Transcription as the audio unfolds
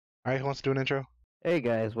All right, who wants to do an intro? Hey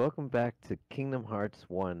guys, welcome back to Kingdom Hearts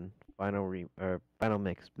 1 Final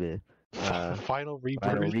Mix bleh. Final Final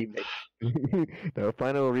rebirth. Remix. No,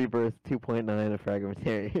 Final Rebirth 2.9 of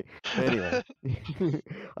Fragmentary. Anyway,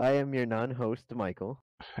 I am your non-host Michael.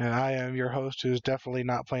 And I am your host who's definitely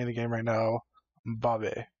not playing the game right now,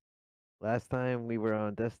 Bobby. Last time we were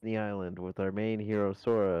on Destiny Island with our main hero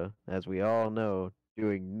Sora, as we all know,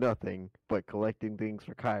 doing nothing but collecting things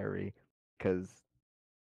for Kairi, because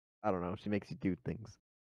I don't know, she makes you do things.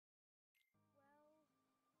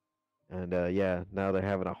 And yeah, now they're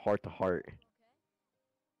having a heart-to-heart.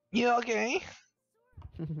 Yeah, okay.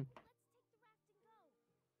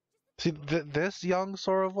 See, this young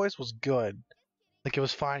Sora voice was good. Like, it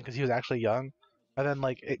was fine because he was actually young. And then,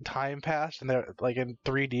 like, time passed, and they're, like, in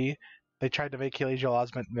 3D, they tried to make Haley Joel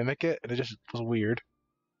Osment mimic it, and it just was weird.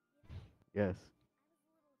 Yes.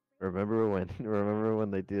 Remember when remember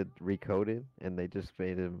when they did Recoded and they just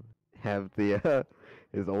made him have the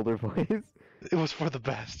his older voice? It was for the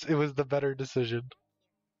best. It was the better decision.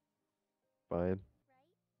 Fine.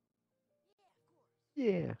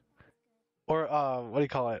 Yeah. Or, what do you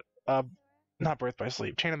call it? Not Birth by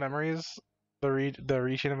Sleep. Chain of Memories. The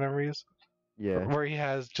Chain of Memories. Yeah. Where he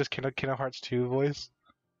has just Kingdom Hearts 2 voice.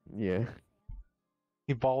 Yeah.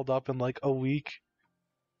 He balled up in like a week.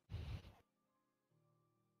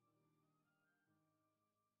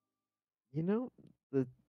 You know,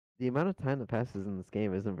 the amount of time that passes in this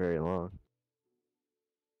game isn't very long.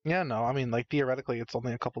 Yeah, no, I mean, like, theoretically, it's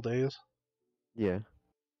only a couple days. Yeah.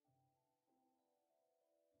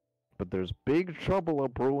 But there's big trouble a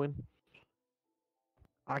brewing.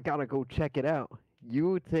 I gotta go check it out.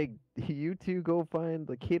 You two go find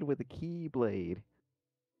the kid with the keyblade.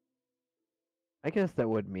 I guess that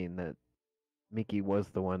would mean that Mickey was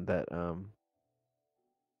the one that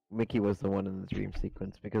Mickey was the one in the dream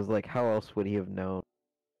sequence because like how else would he have known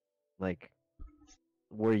like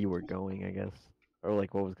where you were going, I guess, or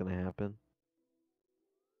like what was gonna happen?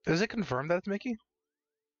 Is it confirmed that it's Mickey?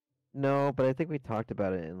 No, but I think we talked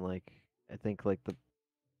about it in like I think like the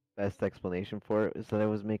best explanation for it is that it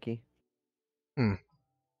was Mickey. Hmm.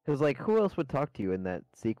 Because like who else would talk to you in that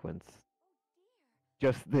sequence?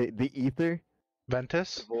 Just the ether, the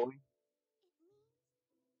Ventus? boy.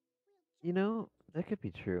 You know that could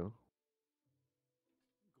be true,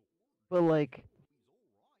 but like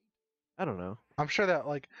I don't know. I'm sure that,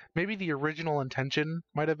 like, maybe the original intention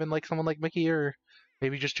might have been, like, someone like Mickey, or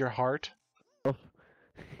maybe just your heart. Oh,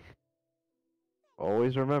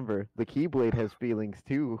 always remember the Keyblade has feelings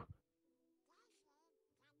too.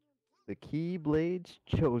 The Keyblade's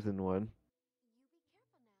chosen one.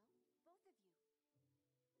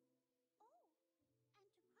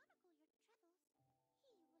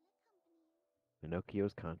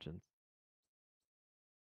 Pinocchio's conscience.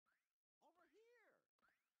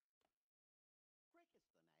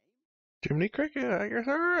 Jiminy Cricket, at your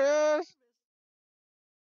service!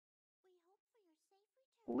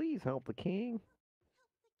 Please help the king.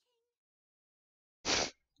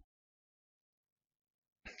 I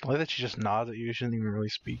like that she just nods at you, she doesn't even really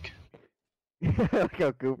speak. Like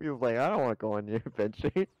how Goofy was like, I don't want to go on your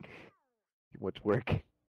adventure. Too much work.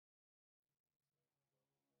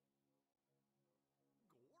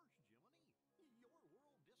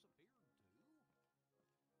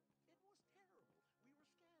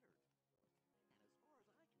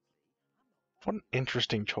 What an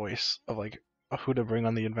interesting choice of, like, who to bring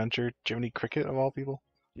on the adventure. Jiminy Cricket, of all people.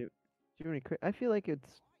 Jiminy I feel like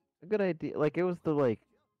it's a good idea. Like it was the like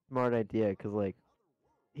smart idea because like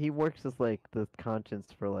he works as like the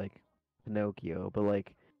conscience for like Pinocchio, but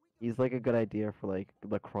like he's like a good idea for like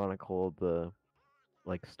the chronicle, the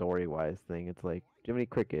like story wise thing. It's like Jiminy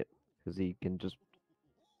Cricket because he can just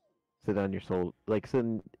sit on your soul, like sit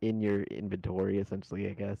in your inventory essentially.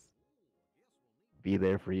 I guess be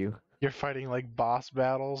there for you. You're fighting, like, boss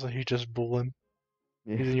battles, and he's just bullying.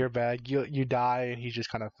 Yeah. He's in your bag. You die, and he's just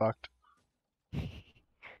kind of fucked.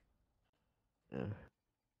 Uh,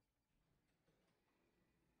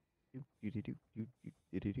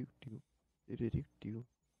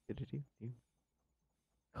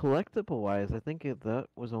 collectible wise, I think that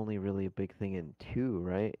was only really a big thing in 2,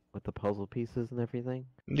 right? With the puzzle pieces and everything.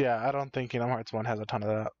 Yeah, I don't think Kingdom Hearts 1 has a ton of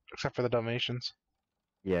that, except for the Dalmatians.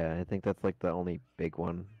 Yeah, I think that's like the only big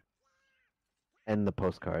one. And the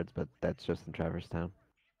postcards, but that's just in Traverse Town.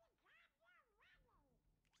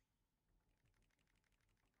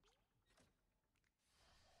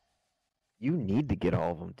 You need to get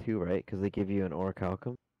all of them too, right? Because they give you an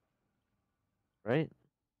Orichalcum, right?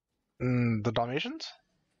 The Dalmatians?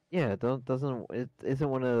 Yeah, don't doesn't it isn't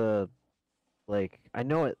one of the like I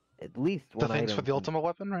know it at least The one things for item the from ultimate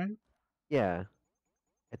weapon, right? yeah.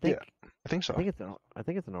 I Yeah, think I think I so. think it's an I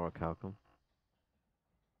think it's an orichalcum.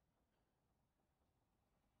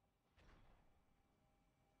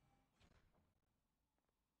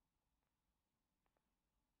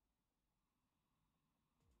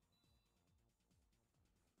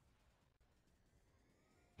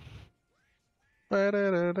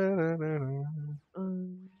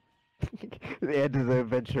 Um, the end of the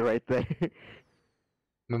adventure right there.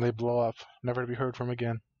 Then they blow up, never to be heard from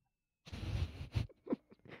again.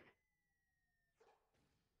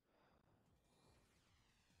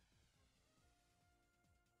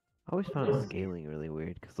 I always found scaling really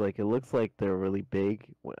weird because like it looks like they're really big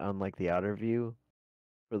on like the outer view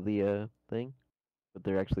for the thing, but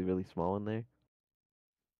they're actually really small in there.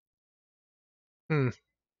 Hmm.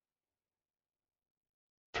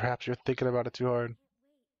 Perhaps you're thinking about it too hard.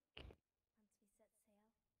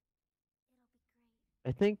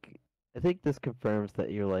 I think I think this confirms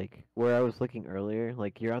that you're like where I was looking earlier,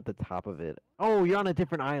 like you're at the top of it. Oh, you're on a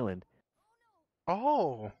different island.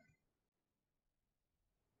 Oh,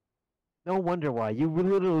 No wonder why. You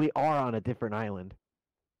literally are on a different island.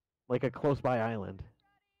 Like a close by island.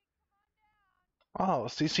 oh.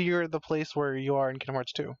 See, you're at the place where you are in Kingdom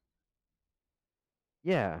Hearts 2.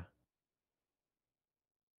 Yeah.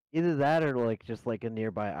 Either that or like just like a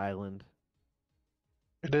nearby island.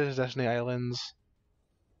 It is Destiny Islands.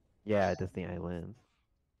 Yeah, Disney Islands.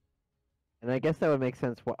 And I guess that would make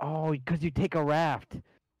sense. Oh, because you take a raft.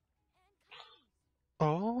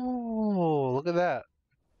 Oh, look at that.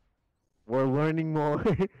 We're learning more.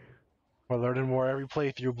 We're learning more every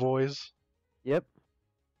playthrough, boys. Yep.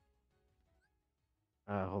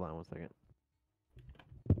 Hold on one second.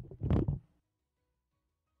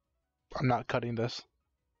 I'm not cutting this.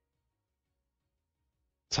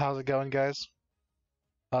 So how's it going, guys?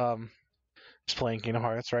 Um, just playing Kingdom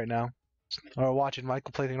Hearts right now. Or watching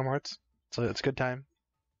Michael play Kingdom Hearts. So it's a good time.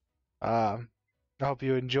 Um, I hope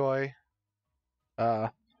you enjoy. Uh,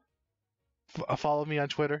 follow me on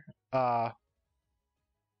Twitter.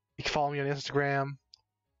 You can follow me on Instagram.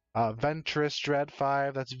 Venturous Dread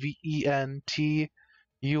 5. That's VENTUROUS.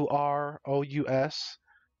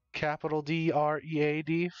 Capital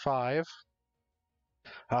DREAD 5.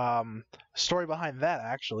 Story behind that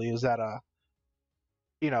actually is that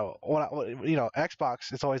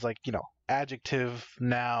Xbox, it's always like, adjective,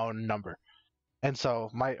 noun, number. And so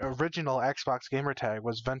my original Xbox gamer tag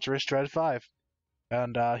was Venturous Dread 5.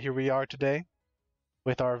 And here we are today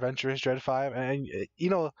with our Venturous Dread 5. And,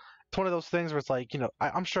 it's one of those things where it's like,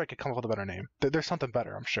 I'm sure I could come up with a better name. There's something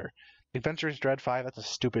better, I'm sure. Adventurous Dread 5, that's a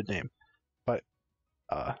stupid name. But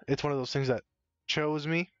it's one of those things that chose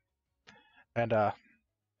me. And, yeah,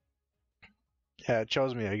 it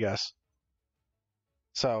chose me, I guess.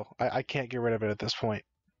 So I can't get rid of it at this point.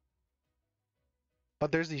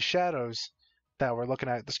 But there's these shadows that we're looking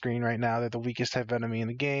at the screen right now. They're the weakest type of enemy in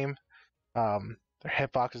the game. Their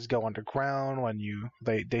hitboxes go underground when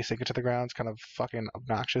they sink into the ground. It's kind of fucking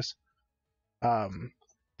obnoxious. Um,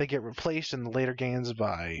 they get replaced in the later games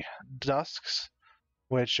by Dusks,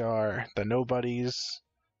 which are the nobodies.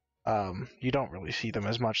 You don't really see them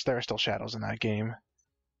as much. There are still shadows in that game.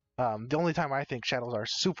 The only time I think shadows are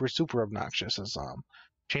super, super obnoxious is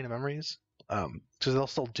Chain of Memories. Because they'll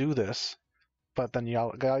still do this, but then you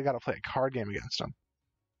gotta play a card game against them.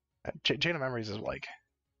 Chain of Memories is like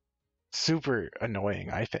super annoying.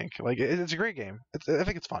 I think like it's a great game. I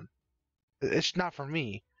think it's fun. It's not for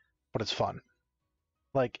me, but it's fun.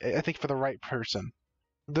 Like I think for the right person,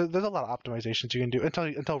 there's a lot of optimizations you can do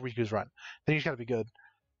until Riku's run. Then you just gotta be good.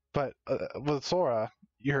 But with Sora,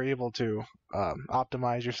 you're able to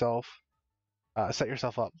optimize yourself, set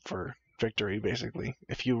yourself up for victory. Basically,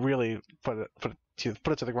 if you really put it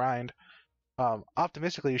to the grind,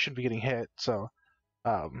 optimistically you shouldn't be getting hit. So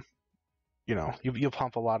um, you'll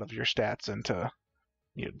pump a lot of your stats into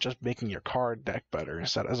just making your card deck better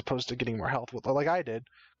instead as opposed to getting more health with like I did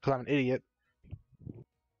because I'm an idiot.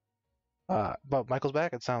 But Michael's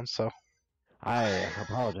back. It sounds so. I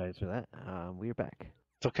apologize for that. We're back.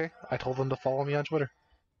 It's okay. I told them to follow me on Twitter.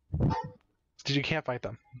 You can't fight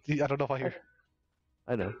them. I don't know why you're.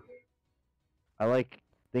 I know. I like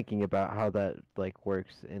thinking about how that like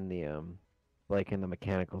works in the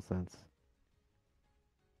mechanical sense.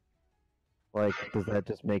 Like, does that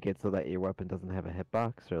just make it so that your weapon doesn't have a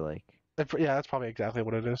hitbox, or like? Yeah, that's probably exactly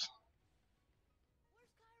what it is.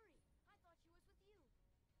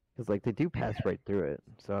 Because like they do pass right through it.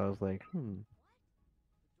 So I was like,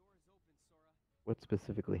 what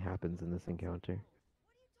specifically happens in this encounter?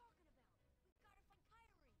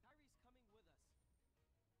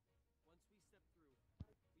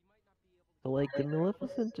 So like, did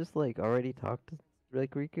Maleficent just like already talk to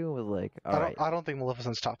Like Riku was like, I all don't right, I don't think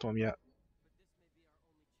Maleficent's talked to him yet.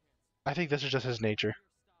 I think this is just his nature.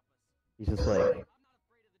 he's just like,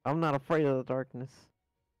 I'm not afraid of the darkness.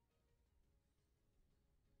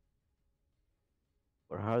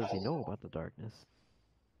 Or how does he know about the darkness?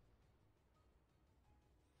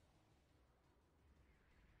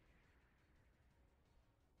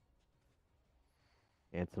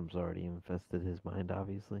 Ansem's already infested his mind,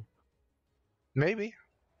 obviously. Maybe.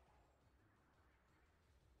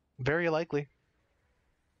 Very likely.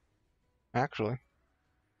 Actually.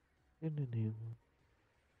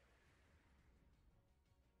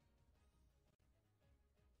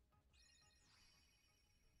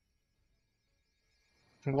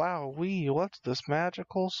 Wow, what's this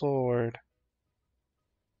magical sword?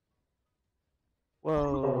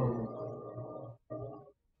 Whoa.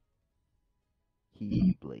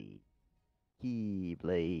 Keyblade.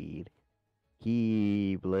 Keyblade.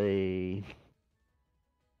 Keyblade.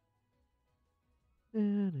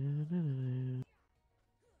 He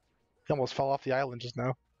almost fell off the island just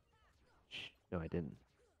now. No, I didn't.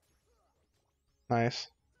 Nice.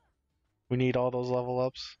 We need all those level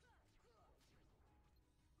ups.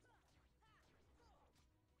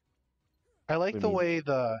 I like What do the you mean? way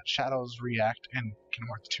the shadows react in Kingdom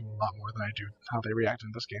Hearts 2 a lot more than I do how they react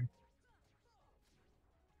in this game.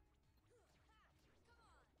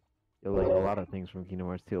 You like a lot of things from Kingdom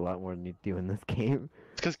Hearts 2 a lot more than you do in this game.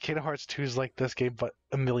 It's because Kingdom Hearts 2 is like this game, but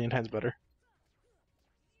a million times better.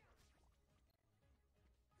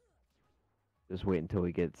 Just wait until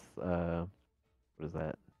he gets what is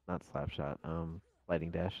that? Not Slapshot,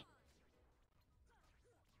 Lighting Dash.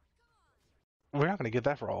 We're not gonna get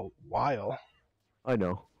that for a while. I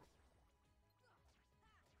know.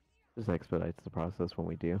 Just expedites the process when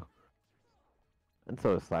we do. And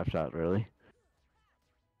so is Slapshot, really.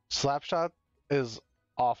 Slapshot is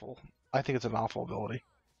awful. I think it's an awful ability.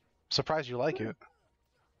 Surprised you like it.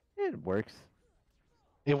 It works.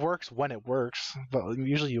 It works when it works, but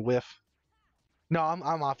usually you whiff. No, I'm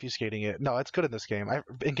obfuscating it. No, it's good in this game. In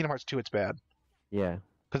Kingdom Hearts 2, it's bad Yeah.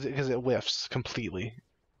 because it whiffs completely,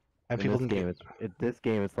 and In people this can game, get. this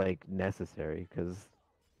game it's like necessary because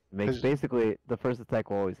it makes 'Cause basically the first attack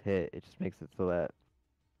will always hit. It just makes it so that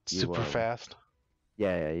it's you super fast.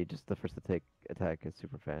 yeah, you just the first attack is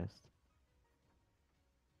super fast.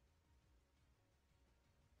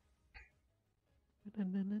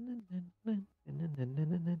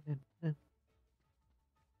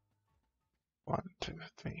 One, two,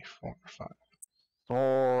 three, four, five.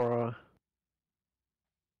 Sora.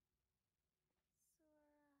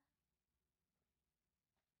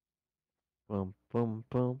 Boom, boom,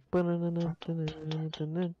 boom.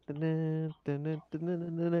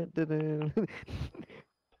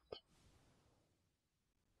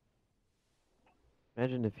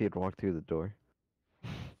 Imagine if he had walked through the door.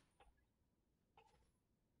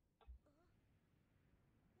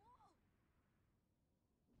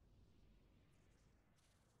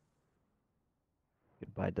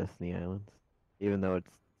 Goodbye, Destiny Islands. Even though it's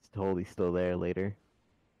totally still there later.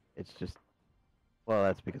 It's just, well,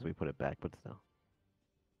 that's because we put it back, but still.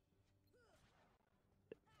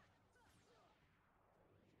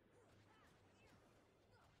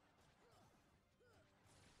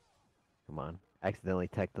 Come on. Accidentally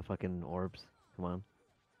tech the fucking orbs. Come on.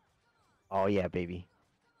 Oh, yeah, baby.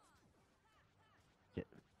 Shit.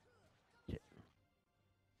 Shit.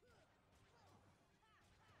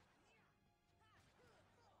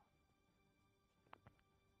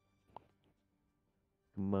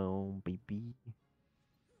 Come on, baby.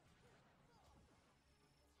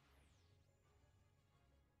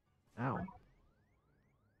 Ow.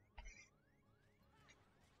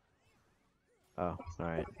 Oh,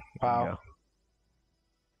 alright. Here we Wow. go.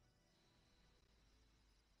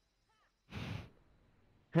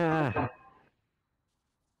 Ha!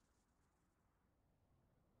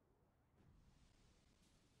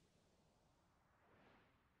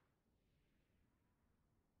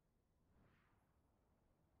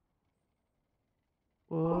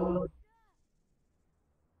 Whoa.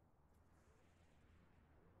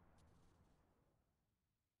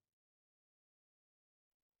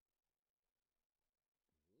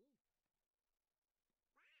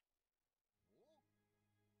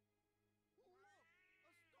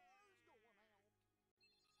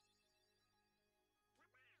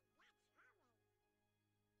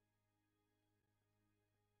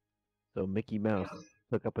 So Mickey Mouse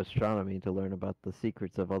took up astronomy to learn about the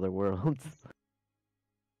secrets of other worlds.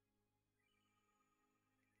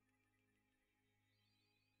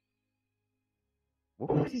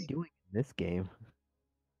 What was he doing in this game?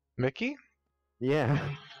 Mickey?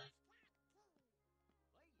 Yeah.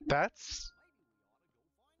 That's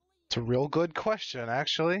It's a real good question,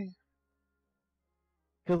 actually.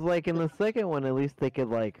 Because like in the second one, at least they could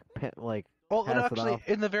like Well, no, pass it actually, off.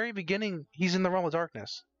 in the very beginning, he's in the realm of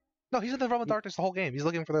darkness. No, he's in the realm of He- darkness the whole game. He's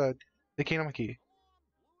looking for the Kingdom Key,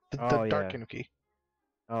 the Oh Dark yeah. Kingdom Key.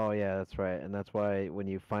 Oh yeah, that's right. And that's why when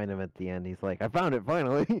you find him at the end, he's like, "I found it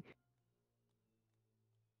finally."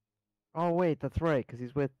 Oh wait, that's right, because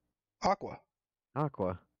he's with Aqua.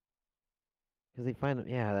 Aqua. Because he find him.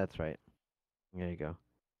 Yeah, that's right. There you go.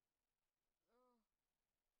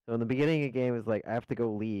 So in the beginning of the game, it's like I have to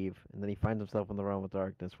go leave, and then he finds himself in the realm of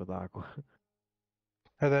darkness with Aqua.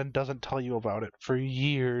 And then doesn't tell you about it for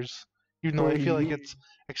years, even though For I feel like years. it's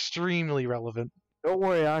extremely relevant. Don't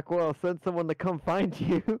worry, Aqua. I'll send someone to come find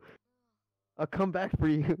you. I'll come back for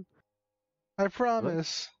you. I What?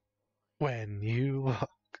 promise. When you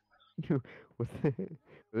Was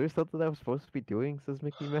there something I was supposed to be doing? Says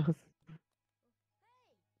Mickey Mouse.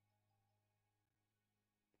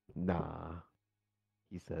 Nah,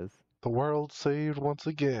 he says. the world saved once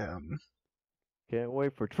again. Can't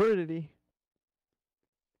wait for Trinity.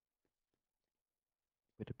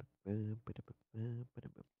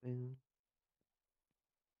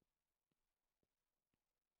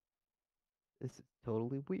 This is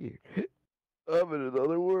totally weird. I'm in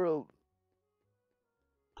another world.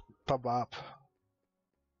 Bop.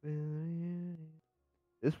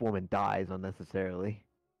 This woman dies unnecessarily.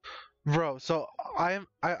 Bro, so I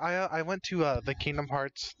went to the Kingdom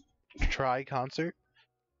Hearts Try concert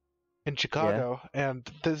in Yeah, Chicago, and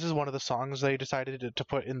this is one of the songs they decided to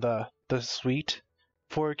put in the suite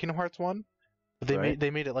for Kingdom Hearts 1. But right? they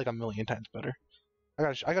made it like a million times better.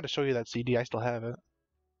 I gotta show you that CD. I still have it.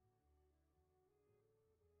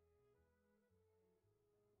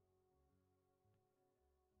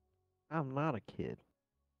 I'm not a kid.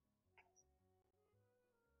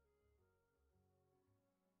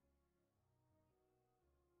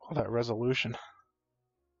 Oh, that resolution.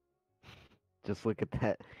 Just look at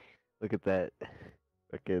that. Look at that.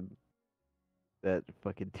 Fucking that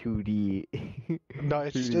fucking 2D. No,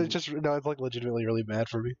 it's 2D. just no, it's like legitimately really bad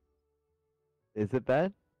for me. Is it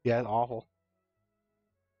bad? Yeah, it's awful.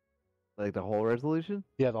 Like the whole resolution?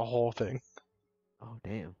 Yeah, the whole thing. Oh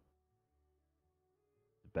damn.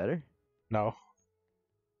 Better? No,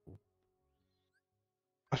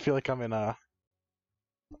 I feel like I'm in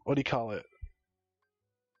what do you call it?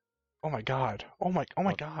 Oh my god. Oh my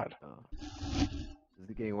Oh, god. is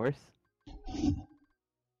it getting worse?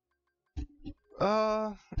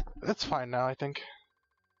 Uh, it's fine now, I think.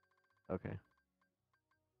 Okay.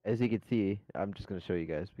 As you can see, I'm just gonna show you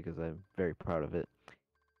guys because I'm very proud of it.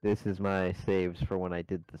 This is my saves for when I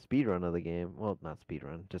did the speed run of the game. Well, not speed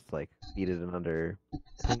run, just like beat it in under.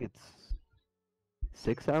 I think it's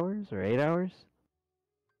 6 hours or 8 hours.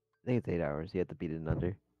 I think it's 8 hours. You had to beat it in under.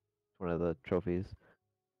 It's one of the trophies.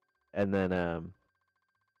 And then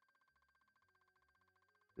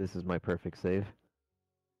this is my perfect save.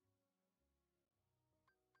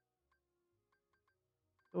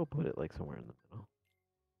 We'll put it like somewhere in the middle.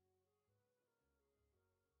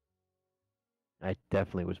 I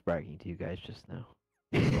definitely was bragging to you guys just now.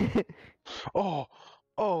 Oh,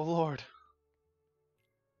 oh Lord.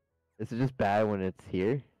 This is just bad when it's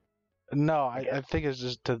here. No, Okay. I think it's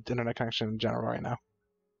just the internet connection in general right now.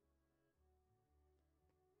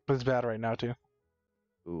 But it's bad right now too.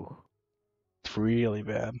 Ooh. It's really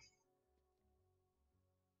bad.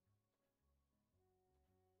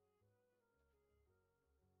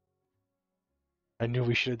 I knew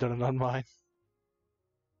we should have done it on mine.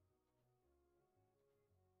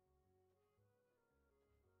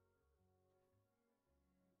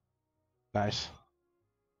 Nice.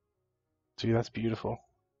 See, that's beautiful.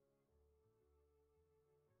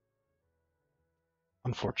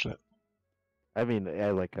 Unfortunate. I mean,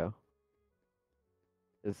 I let go.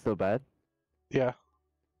 It's still bad? Yeah.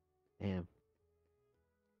 Damn.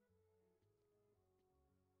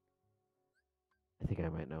 I think I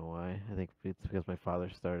might know why. I think it's because my father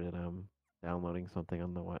started downloading something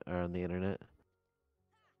on the or on the internet.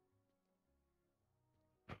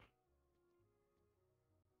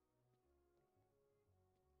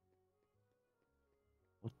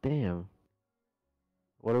 Well, damn.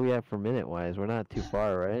 What do we have for minute wise? We're not too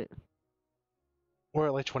far, right? We're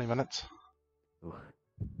at like 20 minutes. Ooh,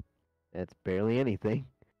 that's barely anything.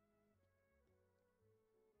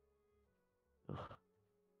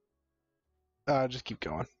 Ugh. Just keep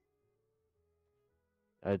going.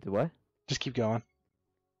 Do what? Just keep going.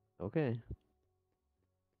 Okay.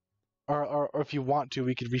 Or if you want to,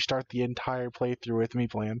 we could restart the entire playthrough with me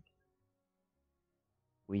playing.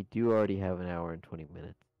 We do already have an hour and 20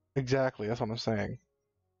 minutes. Exactly, that's what I'm saying.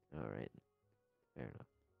 All right. Fair enough.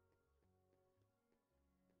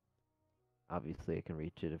 Obviously, I can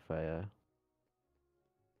reach it if I.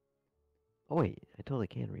 Oh wait, I totally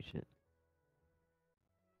can reach it.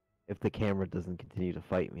 If the camera doesn't continue to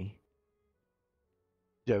fight me.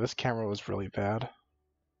 Yeah, this camera was really bad.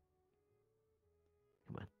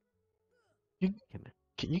 Come on. You Come on.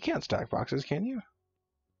 you can't stack boxes, can you?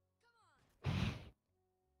 I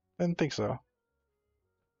didn't think so.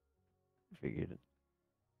 Figured it.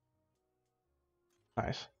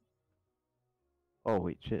 Nice. Oh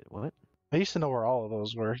wait, shit. What? I used to know where all of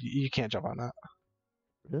those were. You can't jump on that.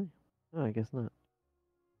 Really? Oh, I guess not.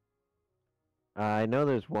 I know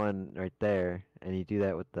there's one right there, and you do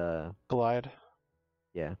that with the. Glide.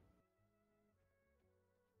 Yeah.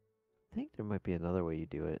 I think there might be another way you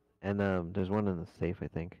do it. And there's one in the safe, I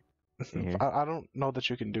think. Right here. I don't know that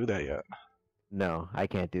you can do that yet. No, I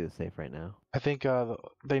can't do the safe right now. I think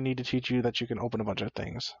they need to teach you that you can open a bunch of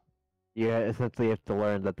things. You essentially have to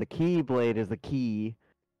learn that the keyblade is the key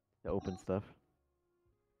to open stuff.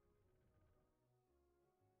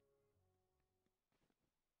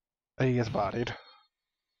 He gets bodied.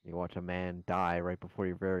 You watch a man die right before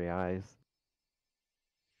your very eyes.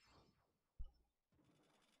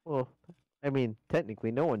 Well, I mean,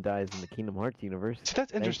 technically, no one dies in the Kingdom Hearts universe. See,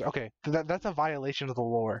 that's interesting. Okay, that's a violation of the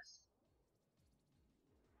lore.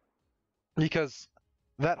 Because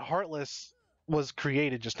that Heartless was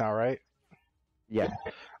created just now, right? Yeah.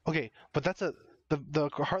 Okay, but that's the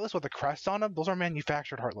Heartless with the crest on them. Those are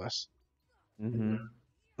manufactured Heartless. Mm-hmm.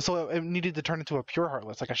 So it needed to turn into a pure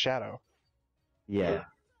Heartless, like a shadow. Yeah,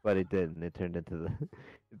 but it didn't. It turned into the.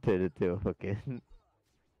 It turned into a fucking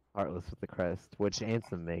Heartless with the crest, which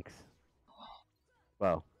Ansem makes.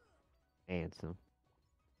 Well, Ansem.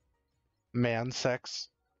 Man sex.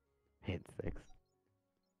 Hand 6.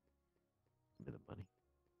 Give me the money.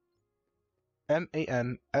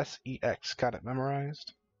 Mansex. Got it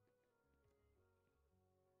memorized.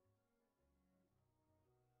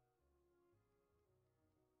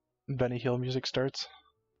 Benny Hill music starts.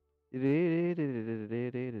 It's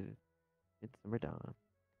summer dawn.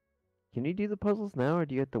 Can you do the puzzles now, or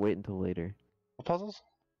do you have to wait until later? What puzzles?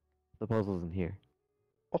 The puzzles in here.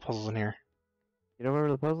 What puzzles in here? You don't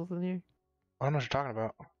remember the puzzles in here? I don't know what you're talking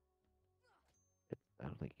about. I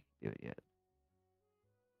don't think you can do it yet.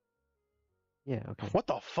 Yeah, okay. What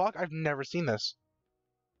the fuck? I've never seen this.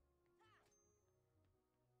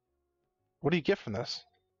 What do you get from this?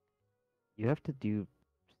 You have to do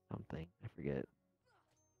something. I forget.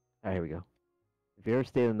 Alright, here we go. If you ever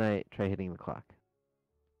stay the night, try hitting the clock.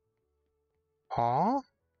 Huh?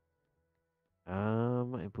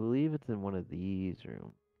 I believe it's in one of these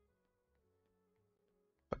rooms.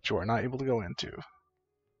 But you are not able to go into.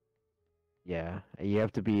 Yeah, you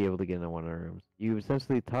have to be able to get into one of the rooms. You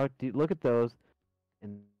essentially look at those,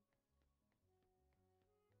 and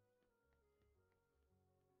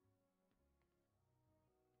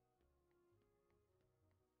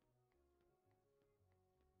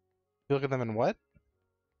You look at them in what?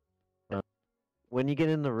 when you get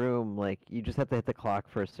in the room, like, you just have to hit the clock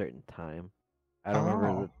for a certain time. I don't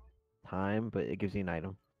remember the time, but it gives you an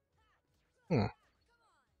item. Hmm.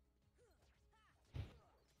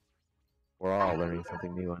 We're all learning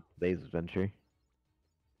something new on today's adventure.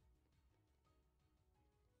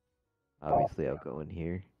 Obviously, I'll go in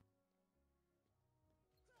here.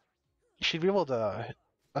 You should be able to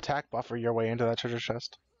attack buffer your way into that treasure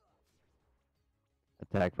chest.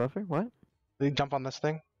 Attack buffer? What? You jump on this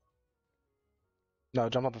thing? No,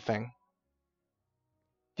 jump on the thing.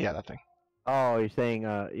 Yeah, that thing. Oh, you're saying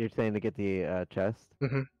to get the chest?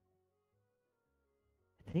 Mm-hmm.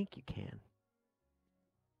 I think you can.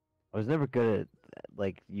 I was never good at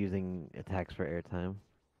like using attacks for airtime.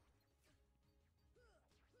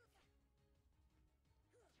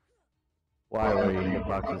 Why were your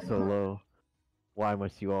hitboxes so low? Why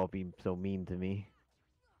must you all be so mean to me?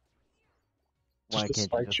 Why Just to can't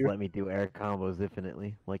you spite just you. let me do air combos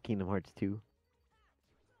infinitely, like Kingdom Hearts 2?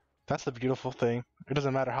 That's the beautiful thing. It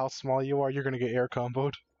doesn't matter how small you are, you're gonna get air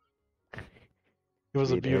comboed. It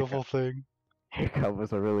was a Dude, beautiful thing. air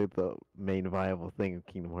combos are really the main viable thing in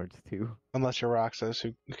Kingdom Hearts 2. Unless you're Roxas,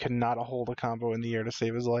 who cannot hold a combo in the air to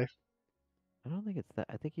save his life. I don't think it's that.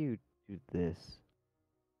 I think you do this.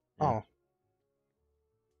 Oh.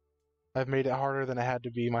 I've made it harder than it had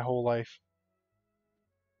to be my whole life.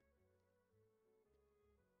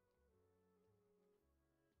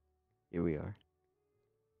 Here we are.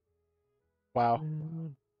 Wow.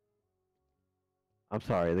 I'm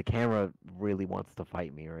sorry, the camera really wants to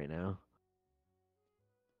fight me right now.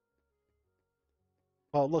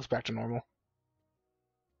 Well, it looks back to normal.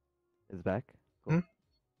 It's back? Cool. Hmm?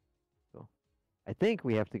 Cool. I think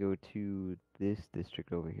we have to go to this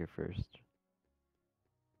district over here first.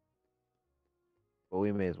 But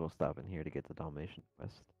we may as well stop in here to get the Dalmatian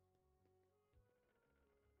quest.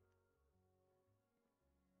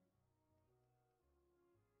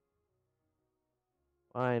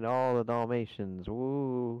 Find all the Dalmatians.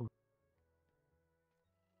 Woo!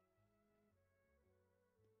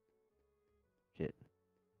 Shit.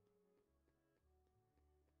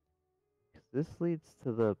 'Cause this leads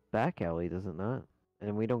to the back alley, does it not?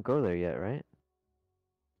 And we don't go there yet, right?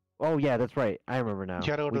 Oh yeah, that's right. I remember now. You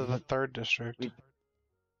gotta go We to the just- third district. we-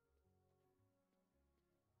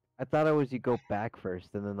 I thought it was you go back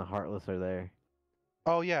first, and then the Heartless are there.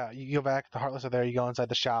 Oh yeah, you go back. The Heartless are there. You go inside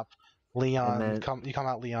the shop. And Leon then you come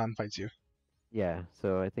out. Leon fights you. yeah,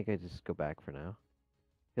 so I think I just go back for now.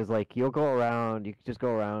 Cause like you'll go around, you can just go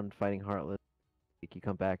around fighting Heartless. Like you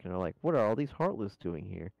come back and are like, what are all these Heartless doing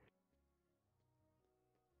here?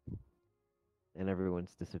 And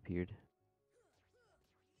everyone's disappeared.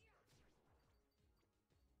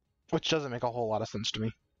 Which doesn't make a whole lot of sense to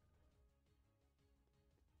me.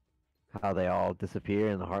 How they all disappear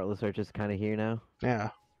and the Heartless are just kind of here now.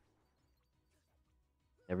 Yeah.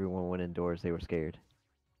 Everyone went indoors. They were scared.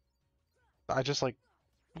 I just like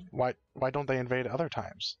why don't they invade other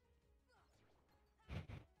times?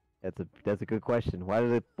 That's a good question. Why are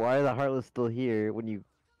the Heartless still here when you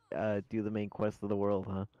do the main quest of the world,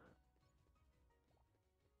 huh?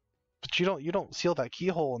 But you don't seal that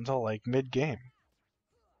keyhole until like mid game.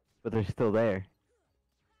 But they're still there.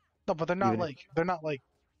 No, but they're not like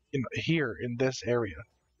here in this area.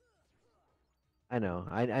 I know.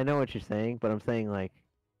 I know what you're saying, but I'm saying like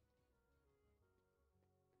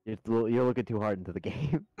you're looking too hard into the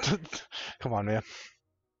game. Come on, man.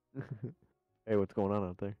 Hey, what's going on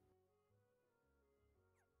out there?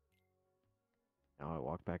 Now I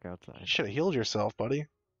walk back outside. You should have healed yourself, buddy.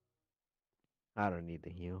 I don't need the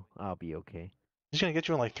heal. I'll be okay. He's gonna get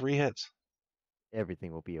you in like 3 hits.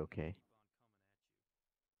 Everything will be okay.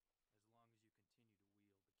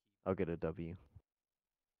 I'll get a W.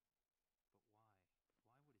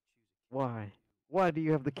 Why? Why do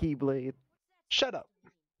you have the Keyblade? Shut up.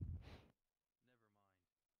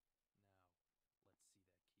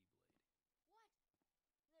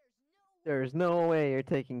 There's no way you're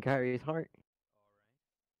taking Kyrie's heart.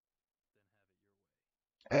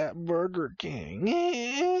 At Burger King.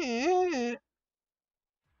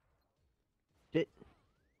 Shit.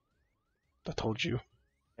 I told you.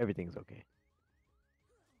 Everything's okay.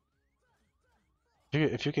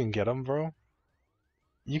 If you can get them, bro,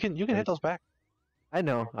 you can hit those back. I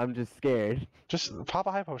know. I'm just scared. Just pop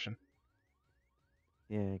a high potion.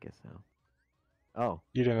 Yeah, I guess so. Oh,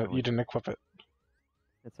 You didn't equip it.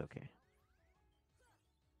 it's okay.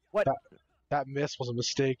 What? That miss was a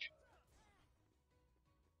mistake.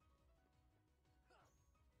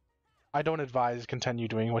 I don't advise continue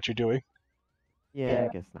doing what you're doing. Yeah,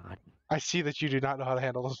 I guess not. I see that you do not know how to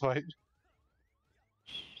handle this fight.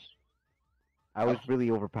 I was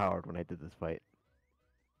really overpowered when I did this fight.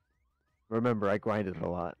 Remember, I grinded a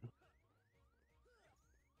lot.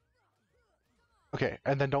 Okay,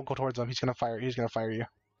 and then don't go towards him. He's gonna fire you.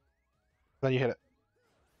 Then you hit it.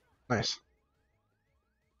 Nice.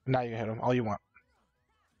 Now you can hit him all you want.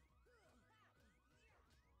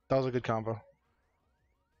 That was a good combo.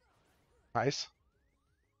 Nice.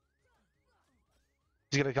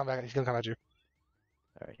 He's gonna come back. He's gonna come at you.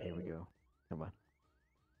 Alright, here we go. Come on.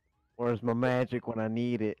 Where's my magic when I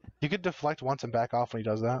need it? You could deflect once and back off when he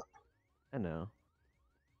does that. I know.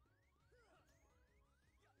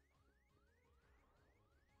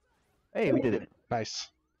 Hey, we did it. Nice.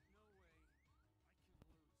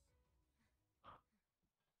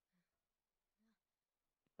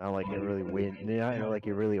 Not like you really win. Not like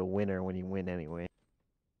you're really a winner when you win anyway.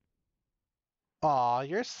 Aw,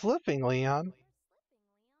 you're slipping, Leon.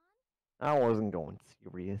 I wasn't going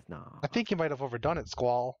serious, nah. I think you might have overdone it,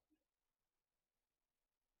 Squall.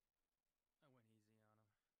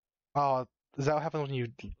 Oh, is that what happens when you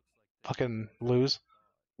fucking lose?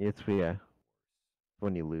 It's yeah.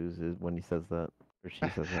 When you lose is when he says that, or she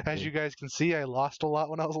says that. As you guys can see, I lost a lot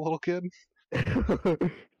when I was a little kid.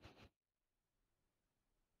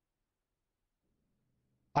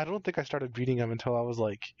 I don't think I started beating him until I was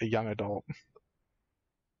like a young adult.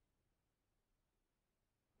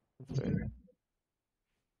 That's fair.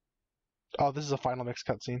 Oh, this is a final mix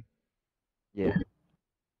cutscene. Yeah.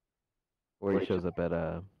 Where he shows up at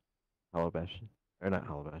Hollow Bastion. Or not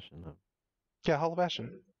Hollow Bastion, no. Yeah, Hollow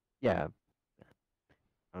Bastion. Yeah.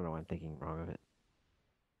 I don't know why I'm thinking wrong of it.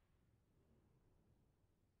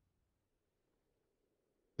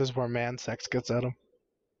 This is where man sex gets at him.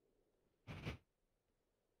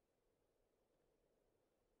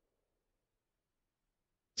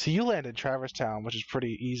 See, you landed Traverse Town, which is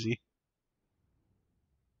pretty easy.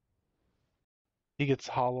 He gets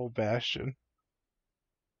Hollow Bastion.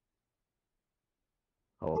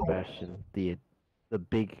 Hollow Bastion, the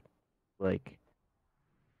big like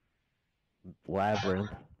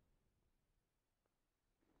labyrinth.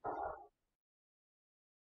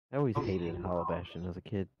 I always hated Hollow Bastion as a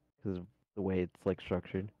kid because of the way it's like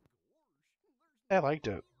structured. I liked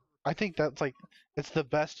it. I think that's like it's the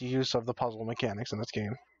best use of the puzzle mechanics in this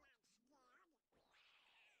game.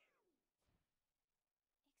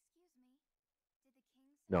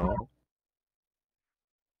 No, I'm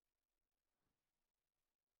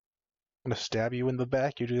gonna stab you in the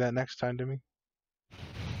back. You do that next time to me.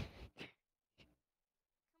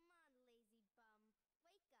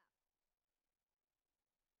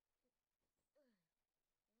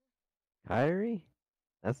 Kyrie?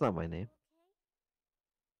 That's not my name.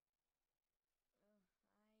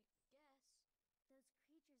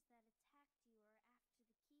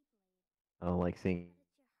 I don't like seeing.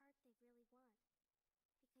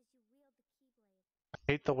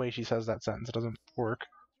 I hate the way she says that sentence. It doesn't work.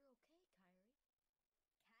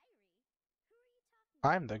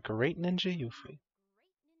 I'm the great ninja Yuffie.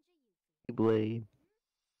 Blade.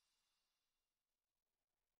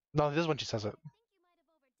 No, this is when she says it.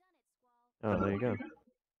 Oh, there you go.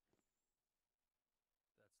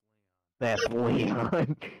 That's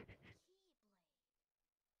Leon.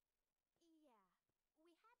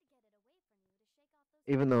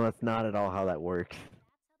 Even though that's not at all how that works.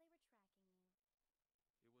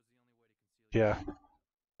 Yeah.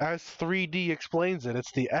 As 3D explains it,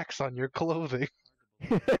 it's the X on your clothing.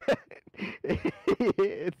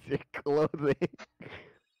 It's your clothing.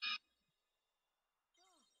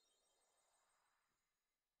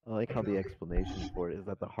 I like how the explanation for it is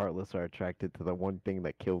that the Heartless are attracted to the one thing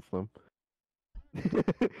that kills them.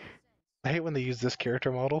 I hate when they use this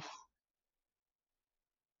character model.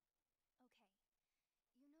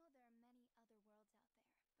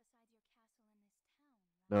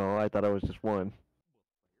 No, I thought I was just one.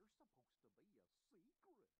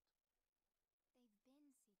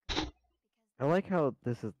 I like how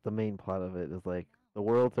this is the main plot of it is like the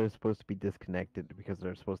worlds are supposed to be disconnected because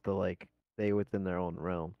they're supposed to like stay within their own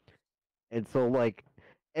realm. And so like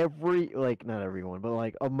not everyone, but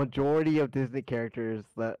like a majority of Disney characters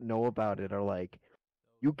that know about it are like,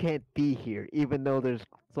 you can't be here, even though there's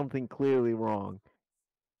something clearly wrong.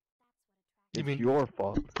 You It's mean your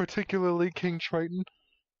fault. particularly King Triton?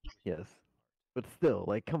 Yes. But still,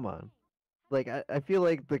 like, come on. Like, I feel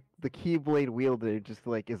like the Keyblade wielder just,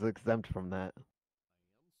 like, is exempt from that.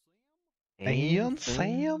 And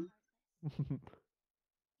Sam?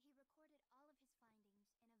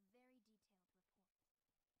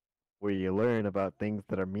 Where you learn about things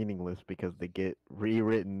that are meaningless because they get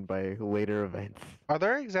rewritten by later events. Are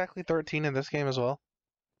there exactly 13 in this game as well?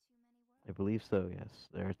 I believe so, yes.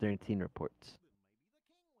 There are 13 reports.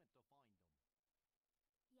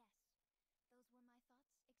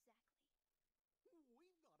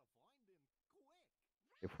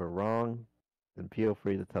 If we're wrong, then feel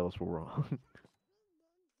free to tell us we're wrong.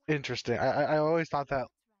 Interesting. I always thought that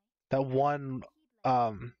one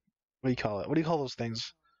what do you call it? What do you call those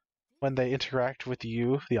things when they interact with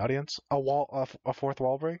you, the audience? A fourth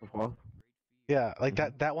wall break? Well, Yeah, like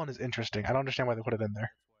that one is interesting. I don't understand why they put it in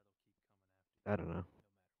there. I don't know.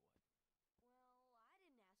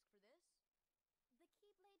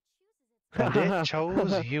 And it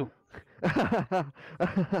chose you.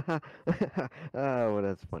 Oh, well,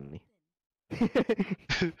 that's funny.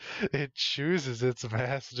 It chooses its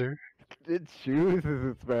master. It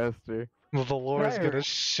chooses its master. Well, the Lord's Right. gonna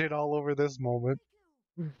shit all over this moment.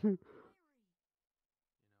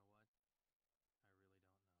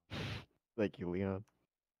 Thank you, Leon.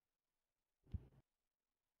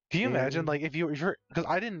 Can you imagine, And like, if you're, because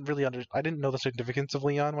I didn't really I didn't know the significance of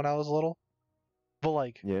Leon when I was little,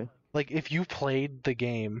 but yeah, like if you played the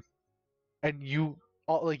game and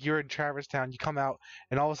like you're in Traverse Town, you come out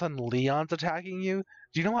and all of a sudden Leon's attacking you.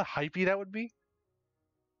 Do you know how hypey that would be?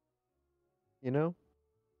 you know,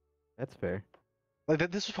 that's fair. Like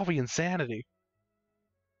that, this was probably insanity.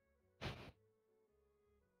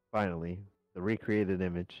 Finally, the recreated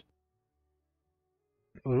image.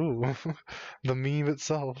 Ooh, the meme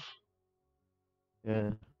itself.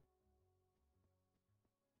 Yeah.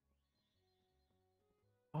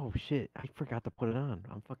 Oh shit! I forgot to put it on.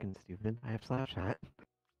 I'm fucking stupid. I have Slapshot.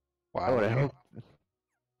 Wow. Oh, hell.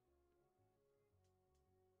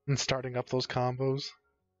 And starting up those combos.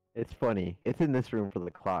 It's funny. It's in this room for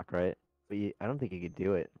the clock, right? But I don't think you could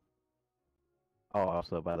do it. Oh,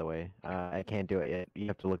 also, by the way, I can't do it yet. You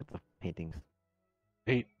have to look at the paintings.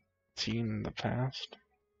 18 in the past.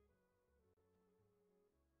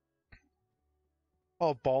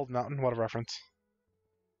 Oh, Bald Mountain. What a reference.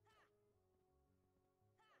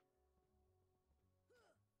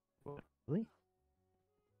 Really?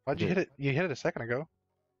 Why'd Is you hit it? it? You hit it a second ago.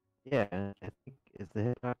 Yeah, I think is the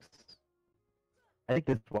hitbox. I think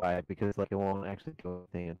that's why because like it won't actually do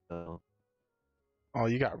anything until Oh,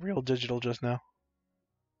 you got real digital just now.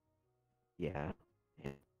 yeah.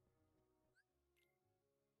 Yeah.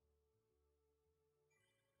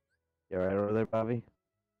 You alright over there, Bobby?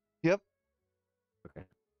 Yep. Okay.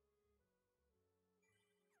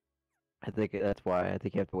 I think that's why. I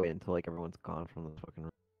think you have to wait until like everyone's gone from the fucking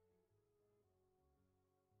room.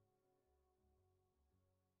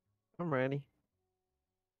 I'm ready.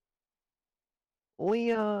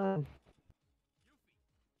 Leon.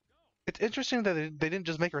 It's interesting that they didn't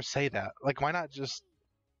just make her say that. Like, why not just?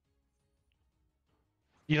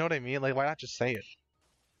 You know what I mean? Like, why not just say it?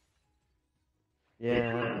 Yeah,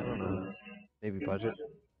 I don't know. Maybe budget.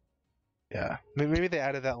 Yeah. Maybe they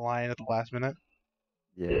added that line at the last minute.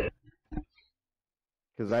 Yeah.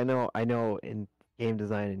 Because I know in game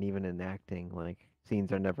design and even in acting, like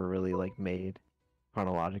scenes are never really like made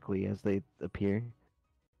chronologically as they appear,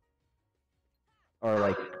 or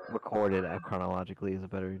like recorded at chronologically is a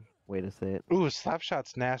better way to say it. Ooh,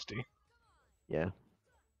 Slapshot's nasty. Yeah,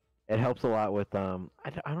 it helps a lot with I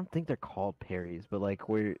don't think they're called parries, but like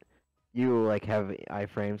where you like have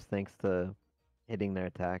iframes thanks to hitting their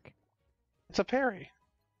attack. It's a parry.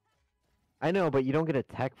 I know, but you don't get a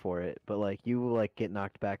tech for it, but like you like get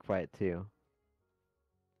knocked back by it too.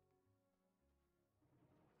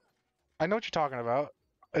 I know what you're talking about.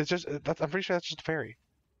 It's just I'm pretty sure that's just a parry.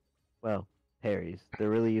 Well, parries. They're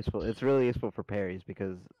really useful. It's really useful for parries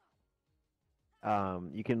because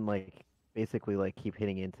you can like basically like keep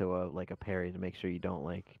hitting into a like a parry to make sure you don't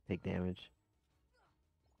like take damage.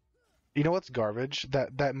 You know what's garbage?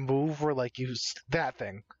 That move where like that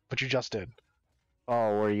thing, but you just did.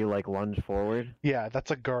 Oh, where you like lunge forward? Yeah,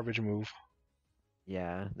 that's a garbage move.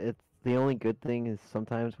 Yeah, it's the only good thing is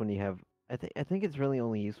sometimes when you have I think it's really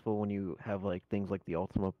only useful when you have like things like the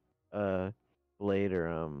Ultima uh blade or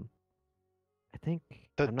I think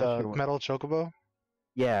The I'm not the sure what metal chocobo.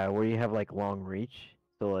 yeah, where you have like long reach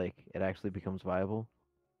so like it actually becomes viable.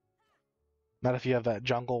 Not if you have that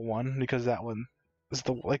jungle one, because that one is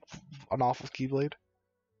the like an awful keyblade.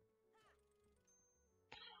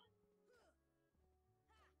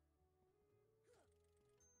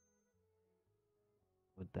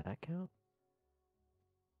 Would that count?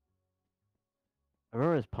 I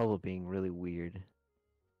remember this puzzle being really weird.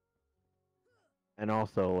 And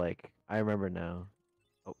also like I remember now.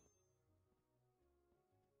 Oh,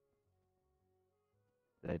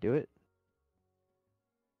 did I do it?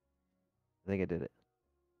 I think I did it.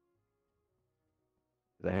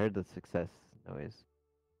 'Cause I heard the success noise.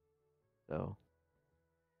 So,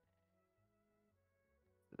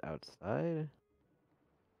 outside?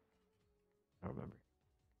 I don't remember.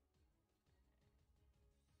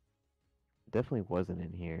 It definitely wasn't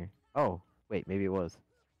in here. Oh, wait, maybe it was.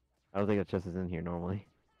 I don't think that chest is in here normally.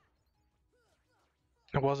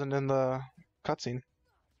 It wasn't in the cutscene.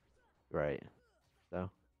 Right. So,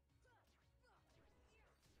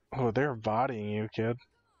 Oh, they're bodying you, kid.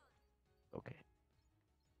 okay.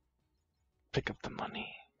 Pick up the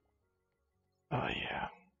money. Oh yeah.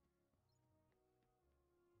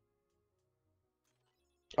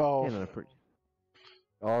 Oh, And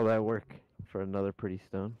all that work for another pretty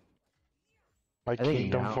stone. my I think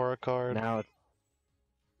kingdom for a card. I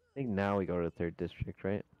think now we go to the third district,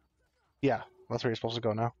 right? Yeah, that's where you're supposed to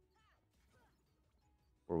go now.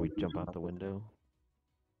 Where we jump out the window.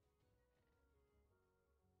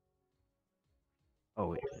 Oh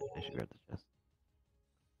wait, I should grab the chest.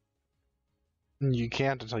 You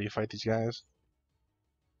can't until you fight these guys.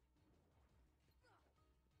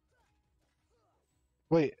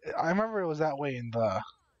 Wait, I remember it was that way in the.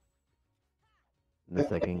 In the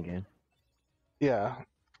second game. Yeah.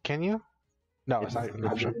 Can you? No, it's not even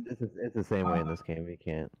an option. It's the same way in this game. You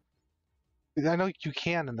can't. I know you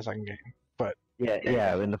can in the second game, but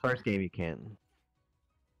Yeah. In the first game, you can't.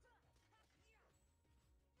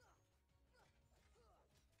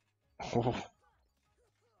 oh,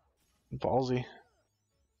 ballsy.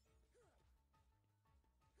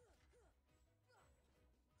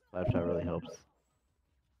 Slapshot really helps.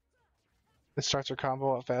 It starts your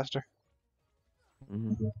combo out faster.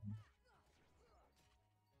 Mm-hmm.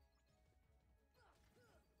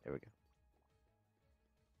 There we go.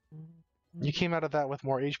 You came out of that with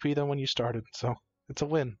more HP than when you started, so it's a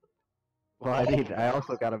win. Well, I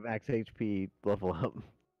also got a max HP level up.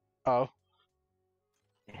 Oh,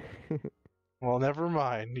 well, never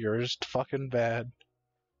mind. You're just fucking bad.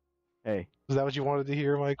 Hey. Is that what you wanted to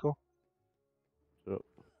hear, Michael? So,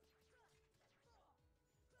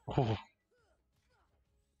 Oh,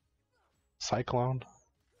 Cyclone.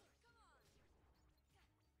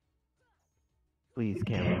 Please,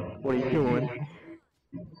 camera. What are you doing?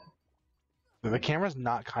 The camera's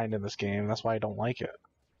not kind in this game. That's why I don't like it.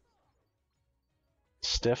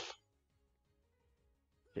 Stiff.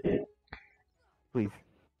 Please.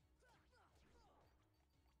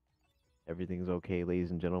 Everything's okay,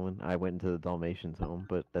 ladies and gentlemen. I went into the Dalmatians home,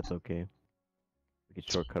 but that's okay. We can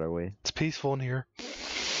shortcut our way. It's peaceful in here.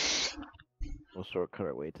 We'll shortcut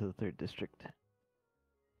our way to the 3rd district.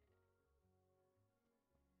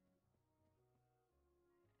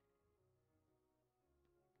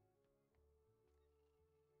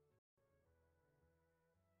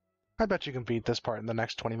 I bet you can beat this part in the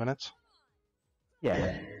next 20 minutes.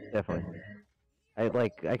 Yeah, definitely. I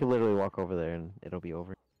could literally walk over there and it'll be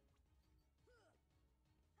over.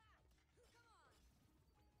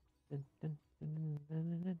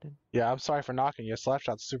 Yeah, I'm sorry for knocking you.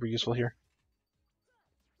 Slapshot's super useful here.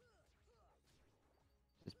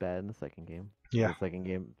 Just bad in the second game. Yeah. The second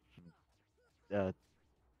game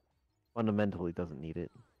fundamentally doesn't need it.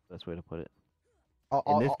 Best way to put it.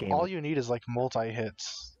 All you need is like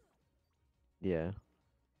multi-hits. Yeah.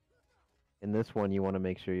 In this one, you want to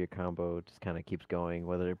make sure your combo just kind of keeps going,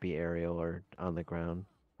 whether it be aerial or on the ground.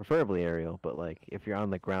 Preferably aerial, but like if you're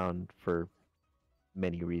on the ground for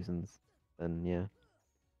many reasons, then yeah.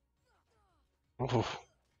 Oof.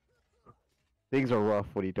 Things are rough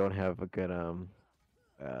when you don't have a good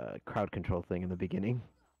crowd control thing in the beginning.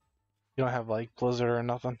 You don't have like Blizzard or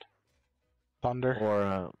nothing? Thunder?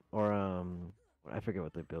 Or I forget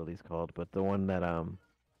what the ability's called, but the one that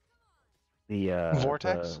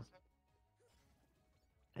Vortex?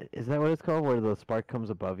 Is that what it's called? Where the spark comes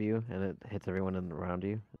above you and it hits everyone around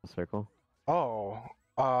you in a circle? Oh,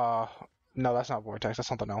 no, that's not Vortex. That's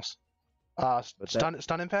something else.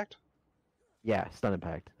 Stun Impact? Yeah, stun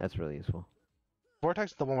impact. That's really useful.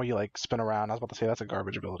 Vortex is the one where you like spin around. I was about to say that's a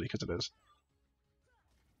garbage ability because it is.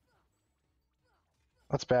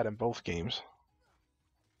 That's bad in both games.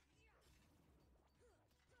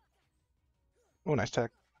 Oh, nice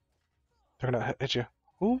tech. They're gonna hit you.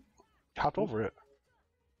 Ooh, hopped over it.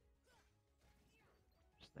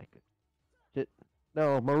 Just like it. Shit.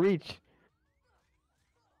 No, my reach.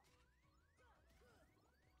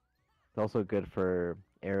 It's also good for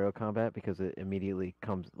aerial combat because it immediately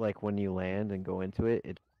comes, like when you land and go into it,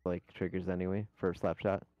 it like triggers anyway for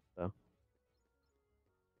Slapshot. So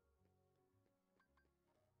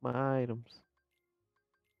my items.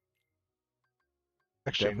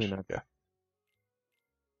 Exchange. Definitely not. Yeah.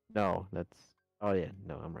 No, that's. Oh yeah,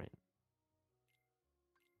 no, I'm right.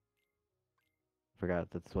 Forgot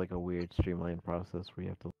that's like a weird streamlined process where you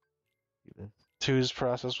have to do this. 2's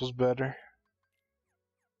process was better.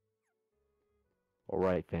 All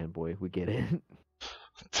right, fanboy, we get it.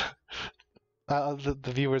 The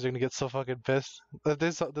viewers are gonna get so fucking pissed.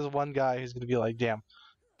 There's one guy who's gonna be like, "Damn,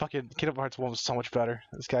 fucking Kingdom Hearts 1 was so much better.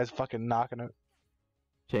 This guy's fucking knocking it."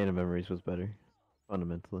 Chain of Memories was better,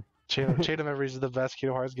 fundamentally. Chain of Memories is the best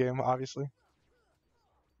Kingdom Hearts game, obviously.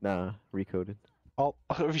 Nah, recoded. Oh,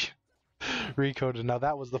 recoded. Now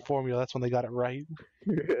that was the formula. That's when they got it right.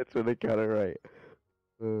 That's when they got it right.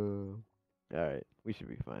 Alright, we should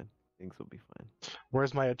be fine. Things will be fine.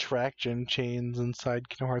 Where's my attraction chains inside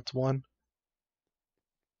Kingdom Hearts 1?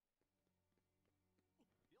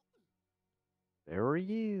 There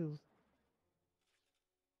he is.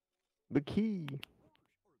 The key.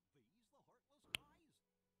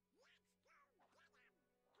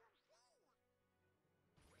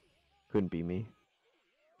 Couldn't be me.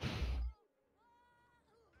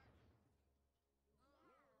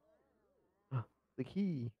 The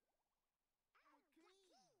key.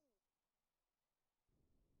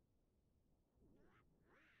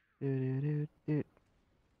 I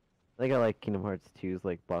think I like Kingdom Hearts 2's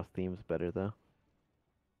like boss themes better though.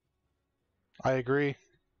 I agree.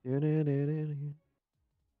 Shit. You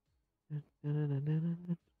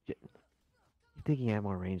think you have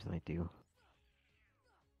more range than I do?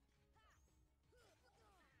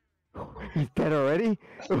 He's dead already?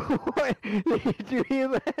 What? Did you hear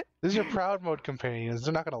that? This is your proud mode companions.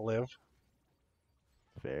 They're not gonna live.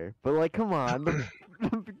 Fair. But like, come on.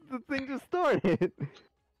 The thing just started.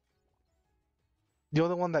 The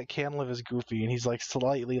only one that can live is Goofy, and he's like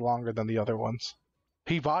slightly longer than the other ones.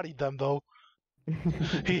 He bodied them though.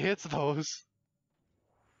 He hits those.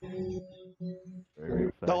 Oh,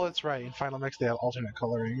 that's right. In Final Mix, they have alternate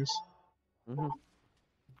colorings.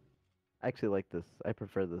 I actually like this. I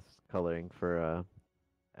prefer this coloring for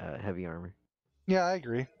heavy armor. Yeah, I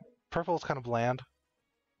agree. Purple is kind of bland.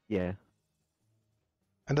 Yeah.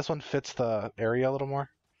 And this one fits the area a little more.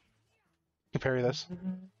 You can parry this.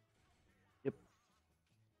 Yep.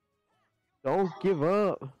 Don't give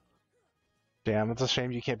up. Damn, it's a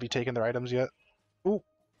shame you can't be taking their items yet. Ooh,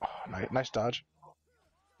 oh, nice dodge.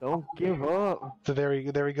 Don't give up. So there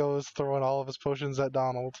he goes, throwing all of his potions at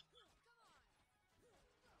Donald.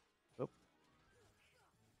 Oh,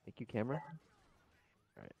 thank you, camera.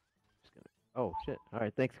 All right, just gonna. Oh shit! All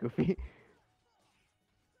right, thanks, Goofy.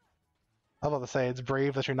 I'm about to say it's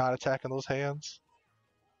brave that you're not attacking those hands.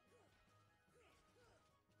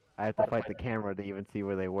 I had to fight the camera to even see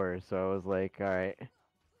where they were, so I was like, all right,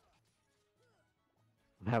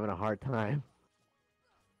 I'm having a hard time.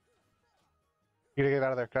 You gotta get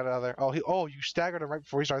out of there. Get out of there. Oh, you staggered him right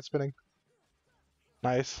before he started spinning.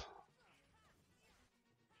 Nice.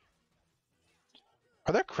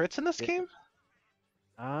 Are there crits in this Yeah. game?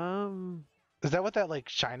 Um, Is that what that like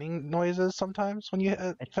shining noise is sometimes when you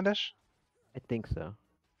I, finish? I think so.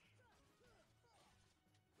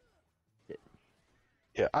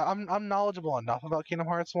 Yeah, I'm knowledgeable enough about Kingdom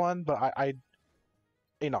Hearts 1, but I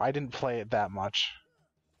didn't play it that much.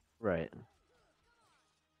 Right.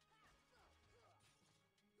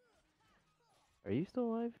 Are you still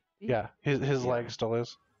alive? Yeah, his Yeah. leg still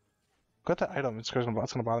is. Got that item. It's gonna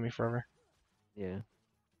bother me forever. Yeah.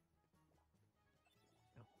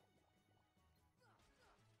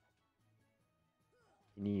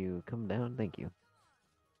 Can you come down? Thank you.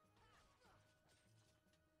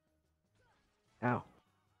 Ow.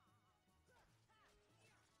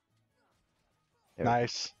 There we go.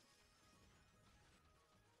 Nice.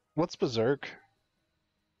 What's Berserk?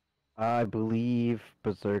 I believe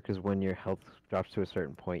Berserk is when your health drops to a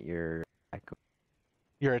certain point, your echo.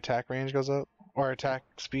 Your attack range goes up, or Yeah. attack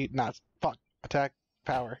speed? Not fuck. Attack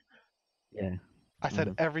power. Yeah. I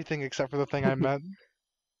said everything except for the thing I meant.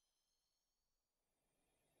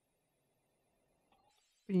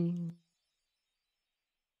 Bing.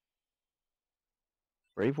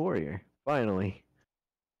 Brave warrior. Finally.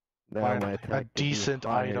 Now my Finally, a attack gives you decent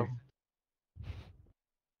fire. item.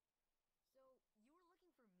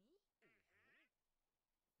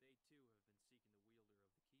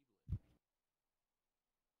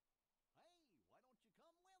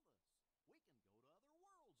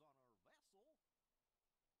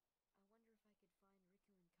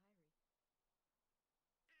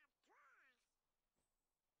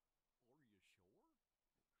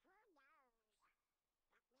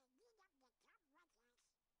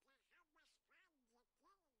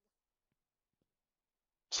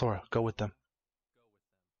 Sora, go with them.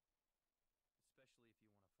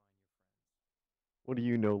 What do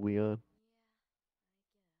you know, Leon?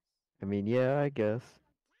 I mean, yeah, I guess.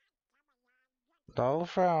 No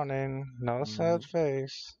frowning, no sad Mm,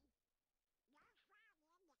 face.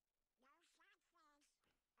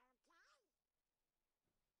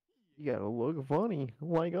 you gotta look funny,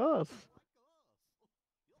 like us.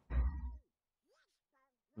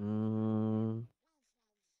 Mm,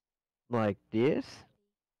 like this?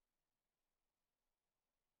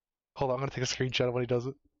 Hold on, I'm gonna take a screenshot of when he does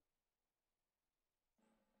it.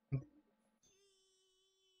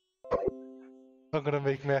 I'm gonna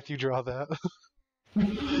make Matthew draw that.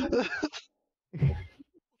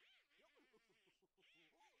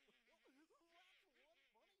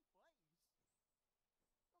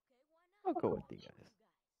 I'll go with you guys.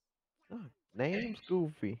 Oh, name's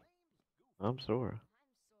Goofy. I'm Sora.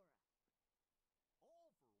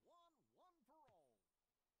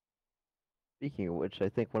 Speaking of which, I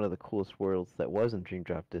think one of the coolest worlds that was in Dream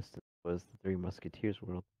Drop Distance was the Three Musketeers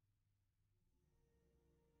world.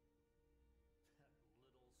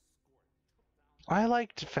 I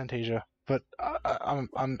liked Fantasia, but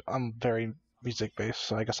I'm very music based,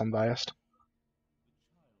 so I guess I'm biased.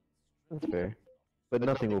 That's fair. But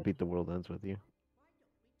nothing will beat The World Ends With You.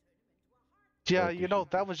 Yeah, Like, you should.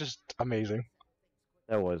 that was just amazing.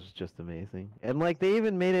 That was just amazing. And like they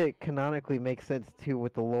even made it canonically make sense too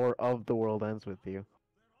with the lore of The World Ends With You.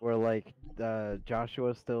 Where like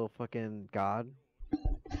Joshua's still fucking God.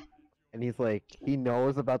 And he's like he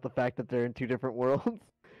knows about the fact that they're in two different worlds.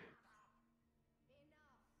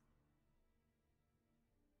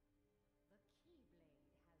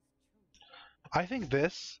 I think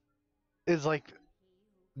this is like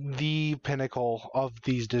the pinnacle of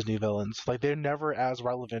these Disney villains. Like they're never as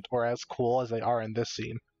relevant or as cool as they are in this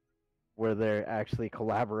scene. Where they're actually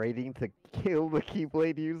collaborating to kill the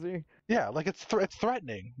Keyblade user. Yeah, like it's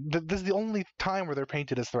threatening. This is the only time where they're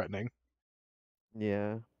painted as threatening.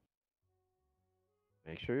 Yeah.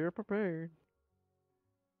 Make sure you're prepared.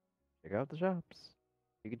 Check out the shops.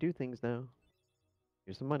 You can do things now.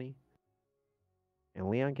 Here's some money. And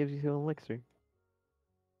Leon gives you an elixir.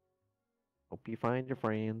 Hope you find your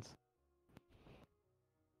friends.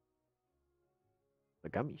 The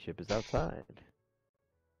gummy ship is outside.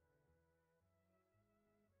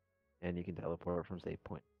 And you can teleport from save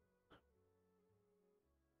point.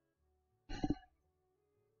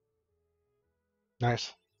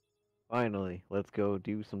 Nice. Finally, let's go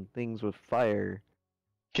do some things with fire.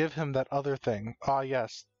 Give him that other thing. Ah,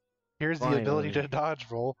 yes. Here's the ability Finally. to dodge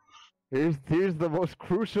roll. Here's the most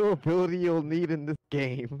crucial ability you'll need in this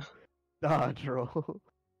game. Dodge roll.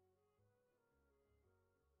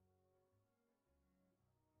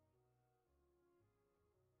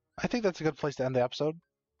 I think that's a good place to end the episode.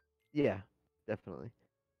 Yeah, definitely.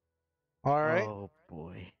 All right. Oh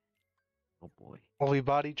boy. Oh boy. Well, we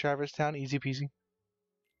bodied Traverse Town, easy peasy.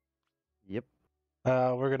 Yep.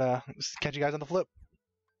 We're gonna catch you guys on the flip.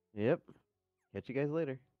 Yep. Catch you guys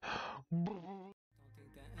later. Don't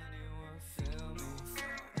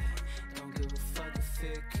give a fuck if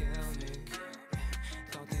it kills